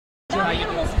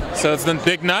So it's the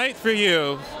big night for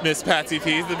you, Miss Patsy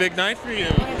Pease. The big night for you.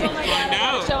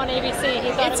 Show on ABC.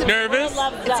 He thought nervous?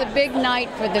 It's a big night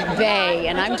for the Bay,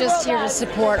 and I'm just here to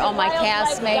support all my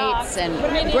castmates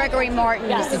and Gregory Martin,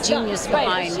 who's the genius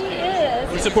behind.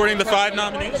 We're supporting the 5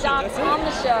 nominations.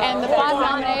 And the 5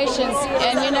 nominations,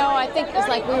 and you know, I think it's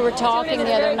like we were talking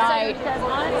the other night.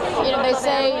 You know, they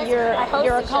say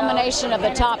you're a culmination of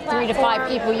the top 3 to 5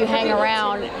 people you hang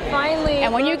around.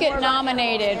 And when you get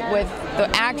nominated with the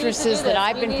actresses that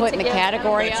I've been put in the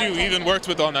category that you even worked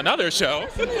with on another show,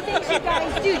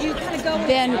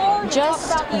 then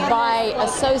just by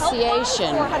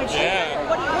association,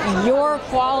 your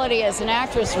quality as an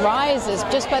actress rises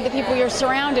just by the people you're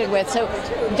surrounded with. So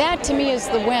that to me is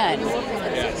the win.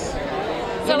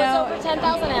 So it's over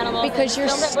 10,000 animals. Because your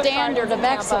standard of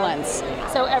excellence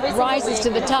rises to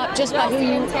the top just by who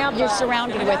you're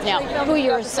surrounded with now, who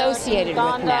you're associated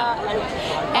with now.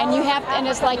 And you have to, and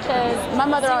it's like my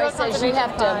mother always says, you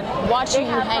have to watch who you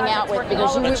hang out with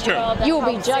because you will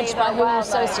be judged by who you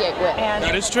associate with.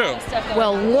 That is true.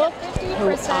 Well, look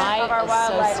who I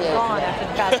associate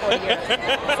with.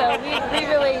 So we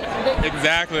really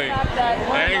exactly.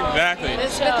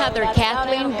 This fifth other,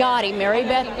 Kathleen Gotti, Mary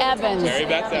Beth Evans,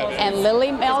 and Lily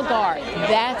Melgar.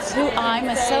 That's who I'm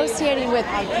associating with.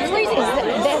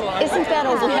 Isn't that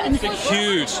a win? It's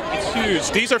huge. It's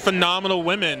huge. These are phenomenal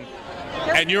women,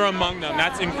 and you're among them.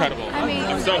 That's incredible.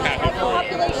 I'm so happy for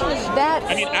you.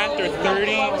 I mean, after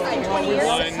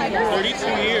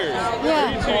 32 years,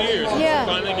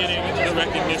 finally getting the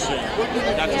recognition.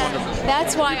 That's wonderful.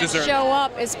 That's why I show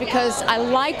up, is because I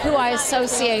like who I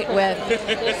associate with.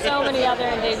 There's so many other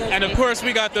endangered. And of course,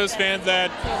 we got those fans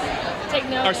that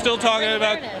are still talking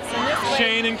about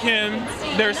Shane and Kim,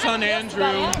 their son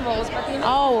Andrew.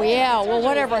 Oh yeah, well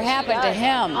whatever happened to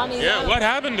him? Yeah, what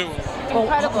happened to him?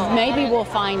 Well, maybe we'll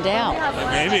find out.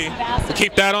 Maybe. We'll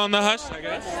keep that on the hush, I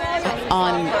guess.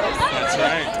 On. That's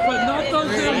right.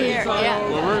 Here, yeah.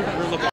 Well, we're looking